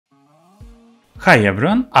Hi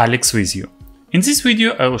everyone, Alex with you. In this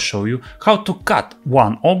video I will show you how to cut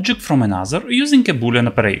one object from another using a Boolean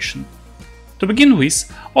operation. To begin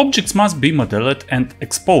with, objects must be modeled and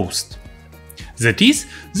exposed. That is,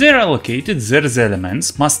 they are allocated there the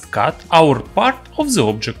elements must cut our part of the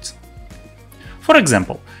object. For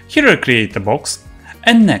example, here I create a box,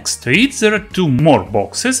 and next to it there are two more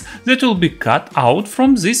boxes that will be cut out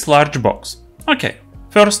from this large box. Okay,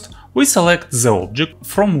 first we select the object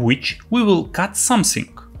from which we will cut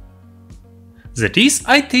something. That is,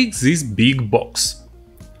 I take this big box.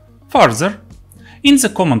 Further, in the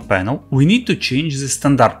command panel we need to change the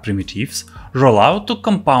standard primitives rollout to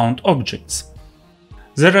compound objects.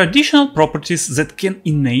 There are additional properties that can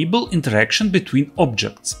enable interaction between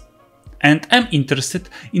objects. And I'm interested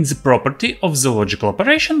in the property of the logical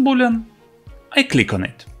operation Boolean. I click on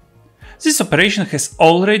it. This operation has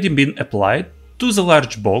already been applied to the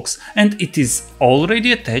large box and it is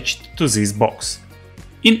already attached to this box.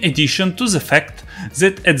 In addition to the fact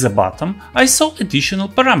that at the bottom I saw additional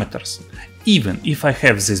parameters. Even if I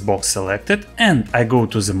have this box selected and I go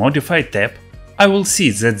to the Modify tab, I will see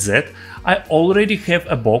that I already have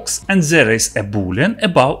a box and there is a Boolean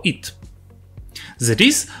above it. That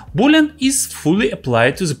is, Boolean is fully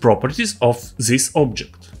applied to the properties of this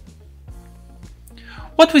object.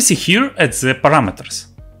 What we see here at the parameters.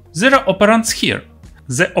 There are operands here.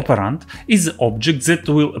 The operand is the object that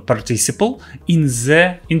will participate in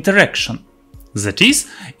the interaction. That is,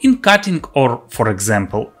 in cutting or, for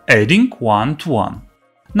example, adding 1 to 1.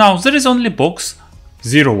 Now there is only box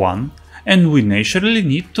 0, 1 and we naturally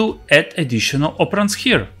need to add additional operands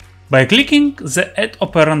here. By clicking the Add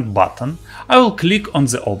Operand button, I will click on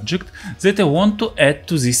the object that I want to add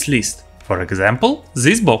to this list. For example,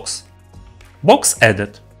 this box. Box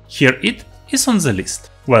added. Here it is on the list.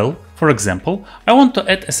 Well, for example, I want to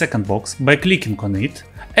add a second box by clicking on it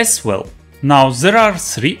as well. Now there are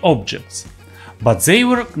three objects, but they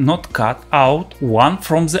were not cut out one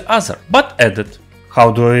from the other, but added.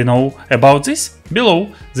 How do I know about this? Below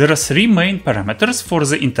there are three main parameters for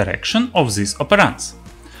the interaction of these operands.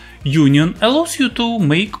 Union allows you to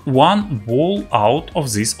make one wall out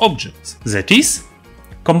of these objects. That is,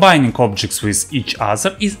 combining objects with each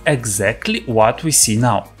other is exactly what we see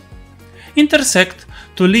now. Intersect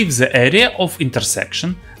to leave the area of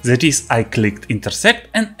intersection, that is, I clicked intersect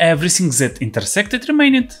and everything that intersected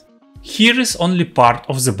remained. Here is only part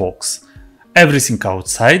of the box. Everything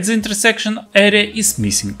outside the intersection area is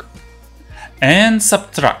missing. And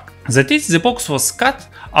subtract, that is, the box was cut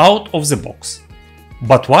out of the box.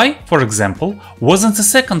 But why, for example, wasn't the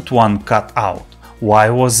second one cut out? Why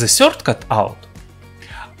was the third cut out?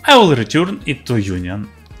 I will return it to Union.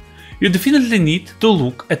 You definitely need to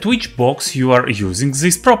look at which box you are using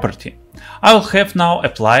this property. I will have now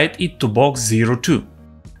applied it to box 02.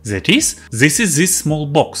 That is, this is this small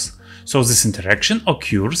box, so this interaction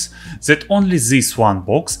occurs that only this one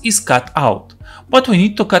box is cut out, but we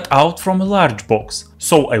need to cut out from a large box,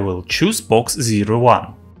 so I will choose box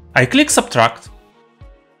 01. I click Subtract.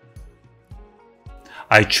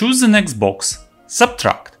 I choose the next box,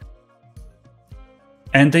 Subtract.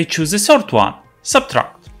 And I choose the third one,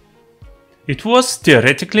 Subtract. It was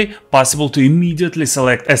theoretically possible to immediately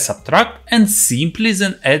select a subtract and simply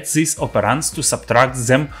then add these operands to subtract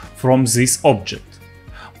them from this object.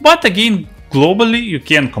 But again, globally you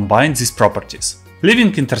can combine these properties.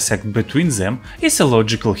 Leaving intersect between them is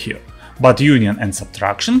illogical here, but union and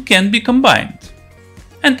subtraction can be combined.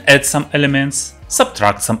 And add some elements,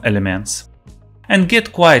 subtract some elements. And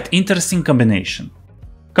get quite interesting combination.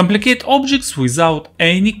 Complicate objects without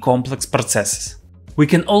any complex processes. We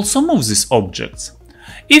can also move these objects.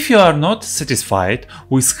 If you are not satisfied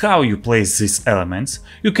with how you place these elements,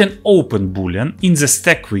 you can open Boolean in the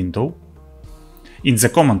stack window, in the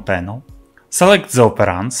command panel, select the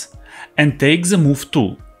operands and take the move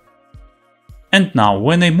tool. And now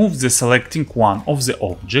when I move the selecting one of the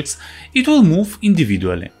objects, it will move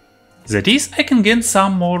individually. That is, I can get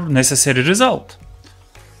some more necessary result.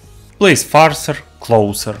 Place farther,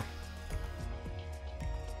 closer.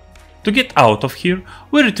 To get out of here,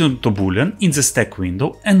 we return to Boolean in the stack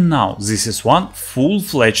window and now this is one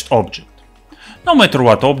full-fledged object. No matter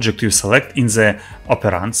what object you select in the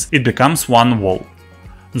operands, it becomes one wall.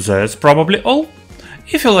 That's probably all.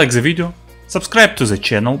 If you like the video, subscribe to the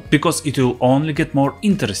channel because it will only get more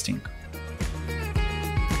interesting.